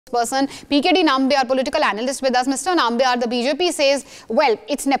person, PKD Nambiar, political analyst with us. Mr. Nambiar, the BJP says, well,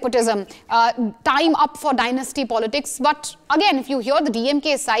 it's nepotism, time up for dynasty politics. But again, if you hear the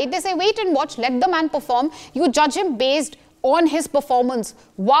DMK side, they say, wait and watch, let the man perform. You judge him based on his performance.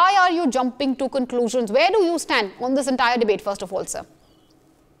 Why are you jumping to conclusions? Where do you stand on this entire debate, first of all, sir?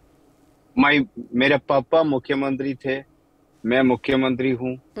 मेरे पापा मुख्यमंत्री थे, मैं मुख्यमंत्री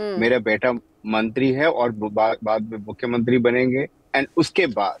हूँ, मेरा बेटा मंत्री है और बाद में मुख्यमंत्री बनेंगे, एंड उसके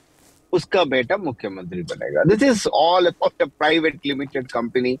बाद उसका बेटा मुख्यमंत्री बनेगा. This is all about a private limited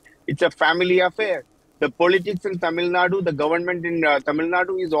company. It's a family affair. The politics in Tamil Nadu, the government in Tamil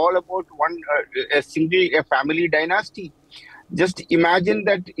Nadu is all about a family dynasty. Just imagine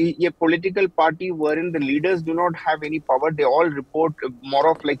that a political party wherein the leaders do not have any power, they all report more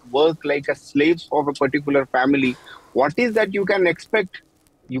of like work like a slaves of a particular family. What is that you can expect?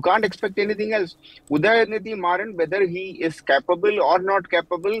 You can't expect anything else. Udayanidhi, whether he is capable or not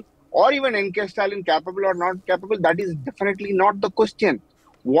capable, or even NK Stalin capable or not capable, that is definitely not the question.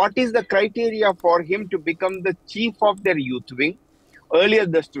 What is the criteria for him to become the chief of their youth wing, earlier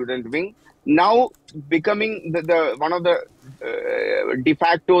the student wing, now becoming the one of the de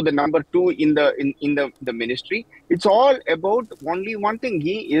facto the number 2 in the ministry? It's all about only one thing.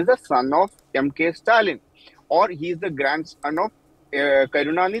 He is the son of MK Stalin, or he is the grandson of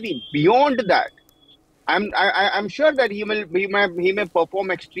Karuna. Beyond that, I'm sure that he may perform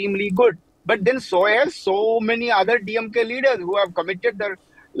extremely good. But then so has so many other DMK leaders who have committed their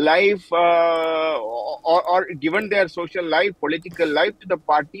life or given their social life, political life to the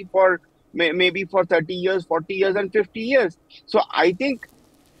party for maybe for 30 years, 40 years and 50 years. So I think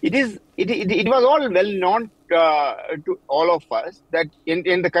it was all well known to all of us that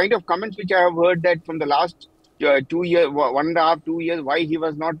in the kind of comments which I have heard that from the last 2 years, 1.5, 2 years, why he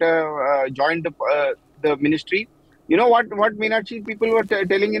was not joined the ministry. You know what Meenakshi people were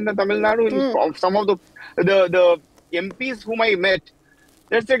telling in the Tamil Nadu? Some of the MPs whom I met,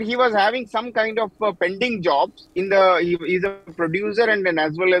 they said he was having some kind of pending jobs he's a producer and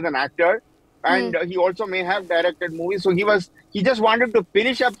as well as an actor, and he also may have directed movies. So he just wanted to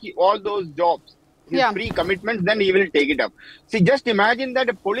finish up all those jobs, his pre-commitments, then he will take it up. See, just imagine that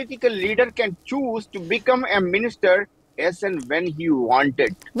a political leader can choose to become a minister as and when he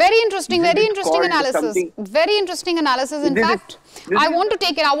wanted. Very interesting analysis. Very interesting analysis. In fact, I want to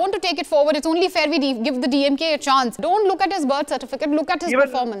take it forward. It's only fair we give the DMK a chance. Don't look at his birth certificate, look at his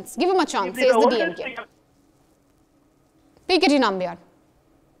performance. Give him a chance, says the DMK. PKD Nambiar.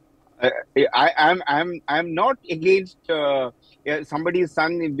 I'm not against somebody's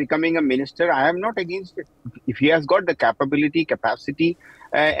son becoming a minister. I am not against it. If he has got the capability, capacity,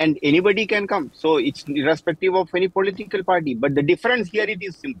 and anybody can come. So it's irrespective of any political party. But the difference here, it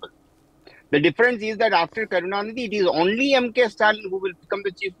is simple. The difference is that after Karunanidhi, it is only MK Stalin who will become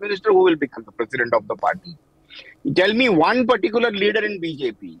the chief minister, who will become the president of the party. Tell me one particular leader in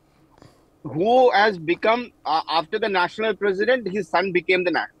BJP who has become, after the national president, his son became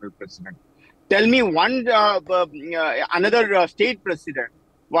the national president. Tell me one another state president.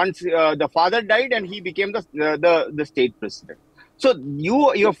 Once the father died and he became the state president. So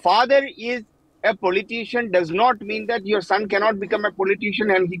your father is a politician does not mean that your son cannot become a politician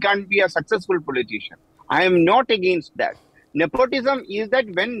and he can't be a successful politician. I am not against that. Nepotism is that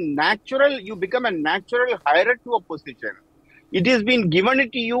when you become a natural heir to a position. It has been given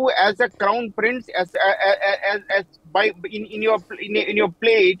to you as a crown prince, in your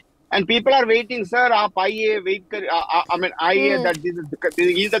plate, and people are waiting. Sir, aap aiye, wait. That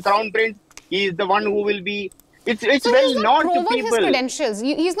he is the crown prince. He is the one who will be. It's so well known to people. His credentials.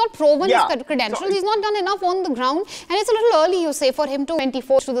 He's not proven his credentials. So he's not done enough on the ground, and it's a little early, you say, for him to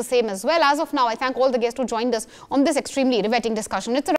 24 to the same as well. As of now, I thank all the guests who joined us on this extremely riveting discussion. It's a